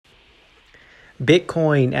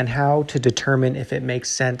Bitcoin and how to determine if it makes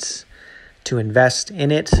sense to invest in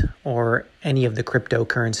it or any of the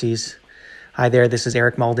cryptocurrencies. Hi there, this is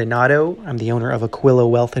Eric Maldonado. I'm the owner of Aquila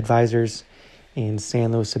Wealth Advisors in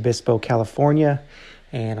San Luis Obispo, California.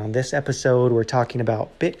 And on this episode, we're talking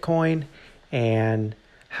about Bitcoin and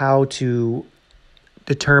how to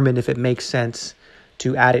determine if it makes sense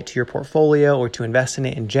to add it to your portfolio or to invest in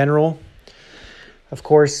it in general. Of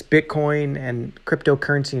course, Bitcoin and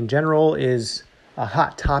cryptocurrency in general is a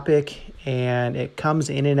hot topic, and it comes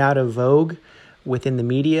in and out of vogue within the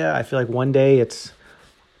media. I feel like one day it's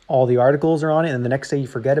all the articles are on it, and the next day you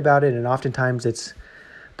forget about it, and oftentimes it's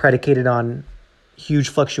predicated on huge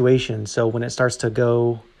fluctuations. So when it starts to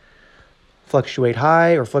go fluctuate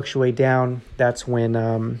high or fluctuate down, that's when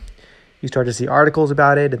you start to see articles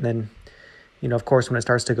about it. And then, of course, when it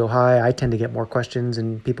starts to go high, I tend to get more questions,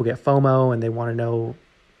 and people get FOMO, and they want to know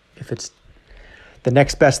if it's the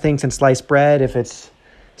next best thing since sliced bread, if it's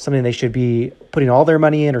something they should be putting all their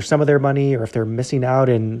money in or some of their money, or if they're missing out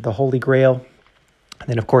in the Holy Grail. And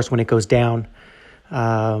then, of course, when it goes down,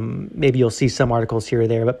 maybe you'll see some articles here or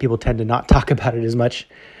there, but people tend to not talk about it as much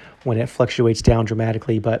when it fluctuates down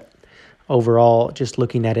dramatically. But overall, just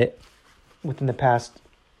looking at it within the past,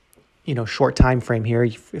 short time frame here, a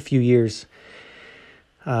few years,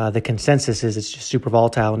 the consensus is it's just super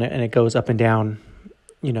volatile, and it goes up and down,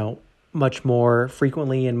 much more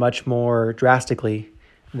frequently and much more drastically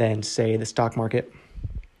than, say, the stock market.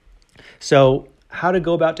 So how to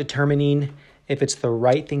go about determining if it's the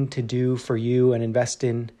right thing to do for you and invest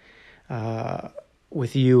in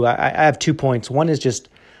with you. I have 2 points. One is just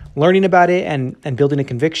learning about it and building a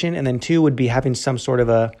conviction. And then two would be having some sort of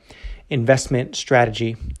a investment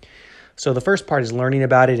strategy. So the first part is learning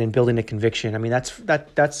about it and building a conviction. I mean,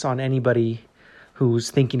 that's on anybody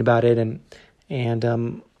who's thinking about it.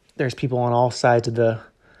 And there's people on all sides of the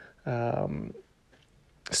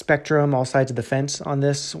spectrum, all sides of the fence on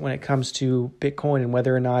this when it comes to Bitcoin and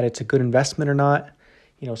whether or not it's a good investment or not.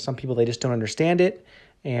 Some people, they just don't understand it.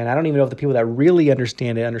 And I don't even know if the people that really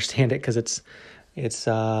understand it because it's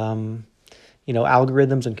algorithms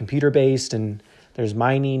and computer based, and there's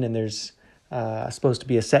mining, and there's supposed to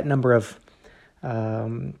be a set number of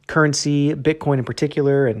currency, Bitcoin in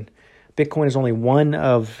particular, and Bitcoin is only one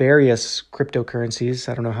of various cryptocurrencies.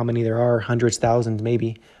 I don't know how many there are, hundreds, thousands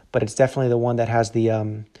maybe, but it's definitely the one that has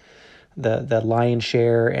the lion's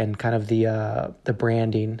share and kind of the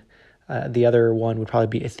branding. The other one would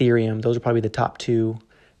probably be Ethereum. Those are probably the top two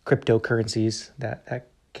cryptocurrencies that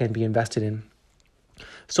can be invested in.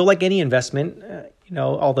 So like any investment,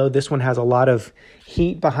 although this one has a lot of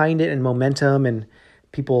heat behind it and momentum, and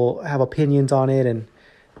people have opinions on it and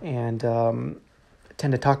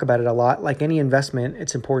tend to talk about it a lot. Like any investment,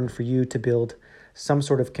 it's important for you to build some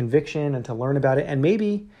sort of conviction and to learn about it. And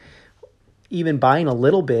maybe even buying a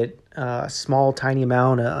little bit, a small, tiny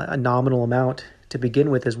amount, a nominal amount to begin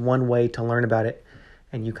with is one way to learn about it.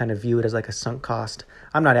 And you kind of view it as like a sunk cost.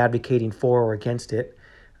 I'm not advocating for or against it.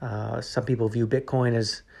 Some people view Bitcoin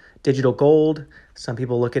as digital gold. Some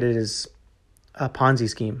people look at it as a Ponzi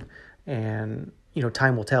scheme. And,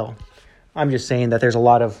 time will tell. I'm just saying that there's a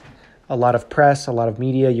lot of press, a lot of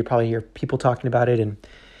media. You probably hear people talking about it,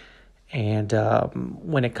 and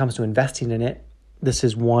when it comes to investing in it, this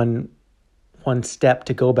is one step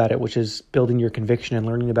to go about it, which is building your conviction and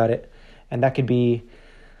learning about it. And that could be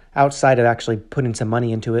outside of actually putting some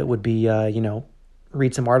money into it. Would be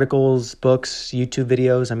read some articles, books, YouTube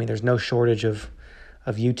videos. I mean, there's no shortage of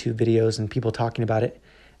YouTube videos and people talking about it.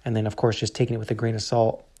 And then, of course, just taking it with a grain of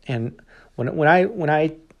salt. And when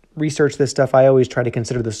I research this stuff, I always try to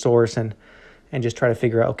consider the source and just try to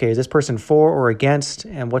figure out, okay, is this person for or against,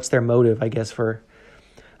 and what's their motive, I guess, for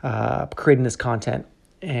creating this content.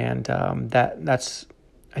 And that's,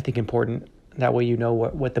 I think, important. That way you know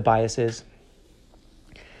what the bias is.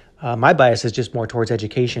 My bias is just more towards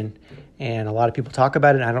education, and a lot of people talk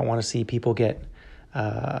about it, and I don't want to see people get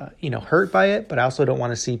hurt by it, but I also don't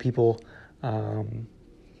want to see people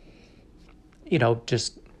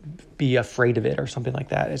just be afraid of it or something like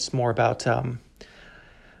that. It's more about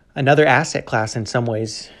another asset class in some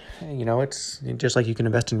ways. It's just like you can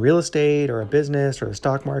invest in real estate or a business or the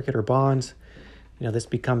stock market or bonds. This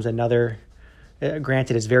becomes another,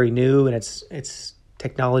 granted it's very new and it's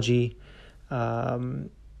technology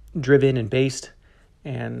driven and based.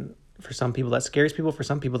 And for some people that scares people, for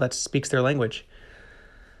some people that speaks their language.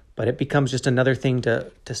 But it becomes just another thing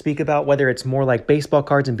to speak about, whether it's more like baseball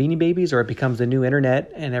cards and Beanie Babies, or it becomes the new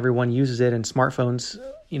internet and everyone uses it, and smartphones.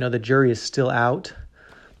 The jury is still out.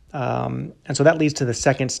 And so that leads to the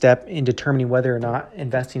second step in determining whether or not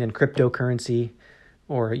investing in cryptocurrency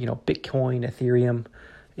or, Bitcoin, Ethereum,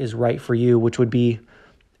 is right for you, which would be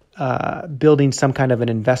building some kind of an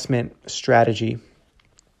investment strategy.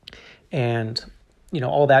 And,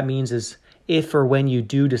 all that means is if or when you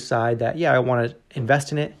do decide that, I want to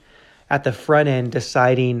invest in it, at the front end,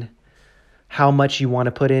 deciding how much you want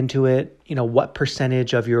to put into it, what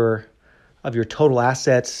percentage of your total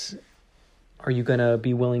assets are you going to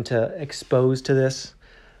be willing to expose to this?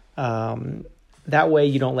 That way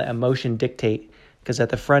you don't let emotion dictate, because at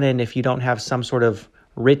the front end, if you don't have some sort of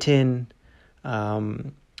written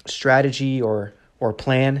strategy or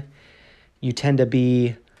plan, you tend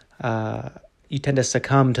to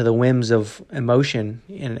succumb to the whims of emotion.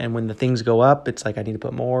 And when the things go up, it's like, I need to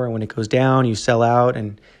put more. And when it goes down, you sell out,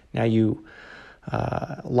 and now you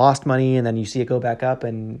lost money, and then you see it go back up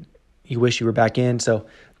and you wish you were back in. So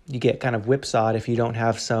you get kind of whipsawed if you don't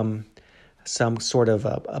have some sort of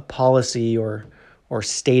a policy or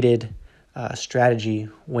stated strategy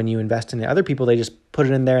when you invest in it. Other people, they just put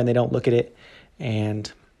it in there and they don't look at it,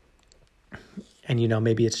 and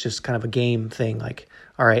maybe it's just kind of a game thing, like,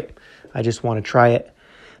 all right, I just want to try it.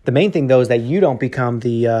 The main thing, though, is that you don't become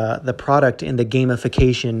the product in the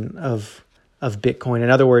gamification of Bitcoin. In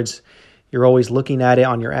other words, you're always looking at it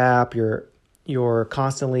on your app. You're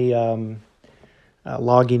constantly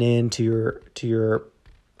logging in to your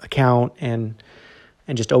account and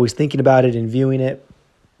just always thinking about it and viewing it.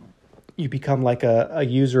 You become like a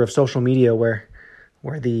user of social media where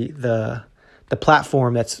the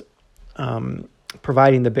platform that's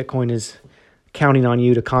providing the Bitcoin is counting on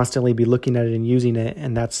you to constantly be looking at it and using it,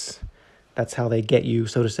 and that's how they get you,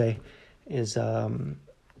 so to say, is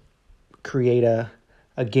create a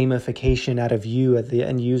gamification out of you as the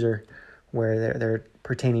end user, where they're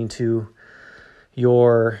pertaining to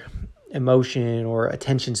your emotion or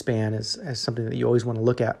attention span as something that you always want to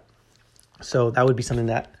look at. So that would be something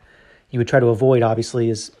that you would try to avoid, obviously,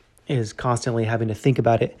 is constantly having to think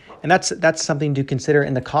about it. And that's something to consider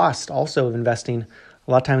in the cost also of investing.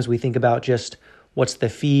 A lot of times we think about just what's the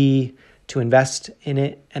fee to invest in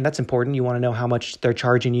it, and that's important. You want to know how much they're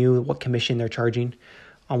charging you, what commission they're charging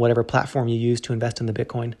on whatever platform you use to invest in the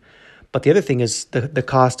Bitcoin. But the other thing is the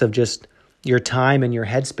cost of just your time and your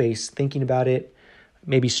headspace thinking about it,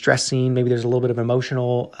 maybe stressing, maybe there's a little bit of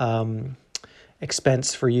emotional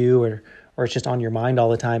expense for you, or it's just on your mind all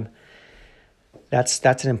the time. That's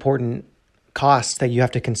an important cost that you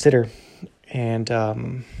have to consider. And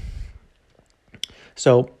all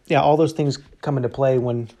those things come into play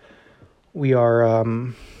when we are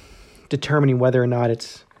determining whether or not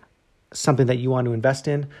it's something that you want to invest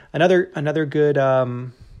in. Another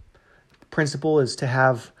good principle is to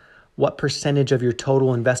have what percentage of your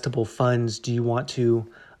total investable funds do you want to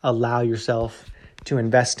allow yourself to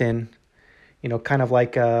invest in. Kind of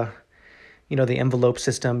like the envelope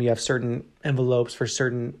system. You have certain envelopes for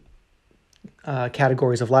certain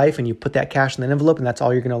categories of life, and you put that cash in the envelope, and that's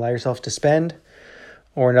all you're going to allow yourself to spend.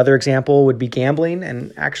 Or another example would be gambling.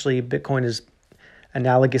 And actually, Bitcoin is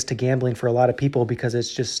analogous to gambling for a lot of people because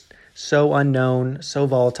it's just so unknown, so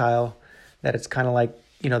volatile, that it's kind of like,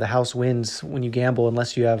 the house wins when you gamble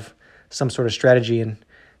unless you have some sort of strategy. And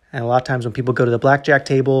a lot of times when people go to the blackjack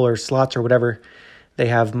table or slots or whatever, they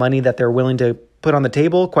have money that they're willing to put on the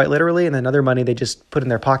table, quite literally, and then other money they just put in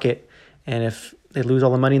their pocket. And if they lose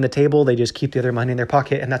all the money in the table, they just keep the other money in their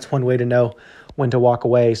pocket. And that's one way to know when to walk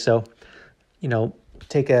away. So,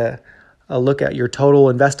 take a look at your total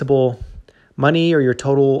investable money or your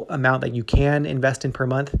total amount that you can invest in per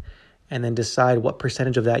month, and then decide what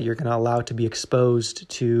percentage of that you're going to allow to be exposed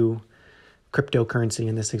to cryptocurrency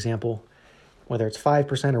in this example, whether it's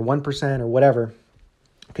 5% or 1% or whatever,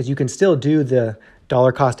 because you can still do the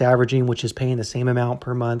dollar cost averaging, which is paying the same amount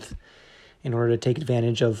per month in order to take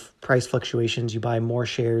advantage of price fluctuations. You buy more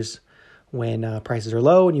shares when prices are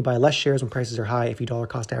low, and you buy less shares when prices are high if you dollar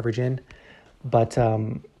cost average in. But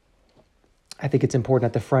I think it's important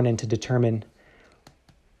at the front end to determine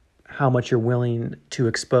how much you're willing to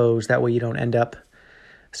expose. That way you don't end up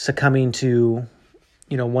succumbing to,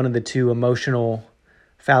 one of the two emotional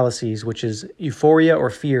fallacies, which is euphoria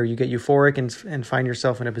or fear. You get euphoric and find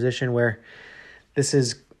yourself in a position where this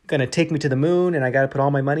is going to take me to the moon and I got to put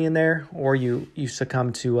all my money in there, or you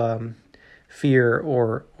succumb to fear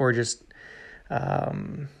or just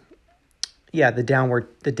the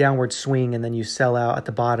downward swing, and then you sell out at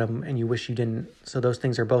the bottom and you wish you didn't. So those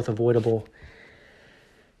things are both avoidable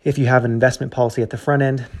if you have an investment policy at the front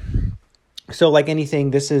end. So like anything,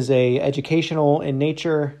 this is a educational in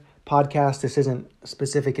nature podcast. This isn't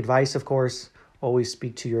specific advice, of course. Always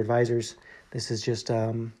speak to your advisors. This is just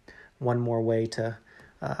one more way to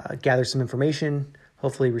gather some information,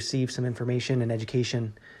 hopefully receive some information and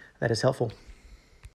education that is helpful.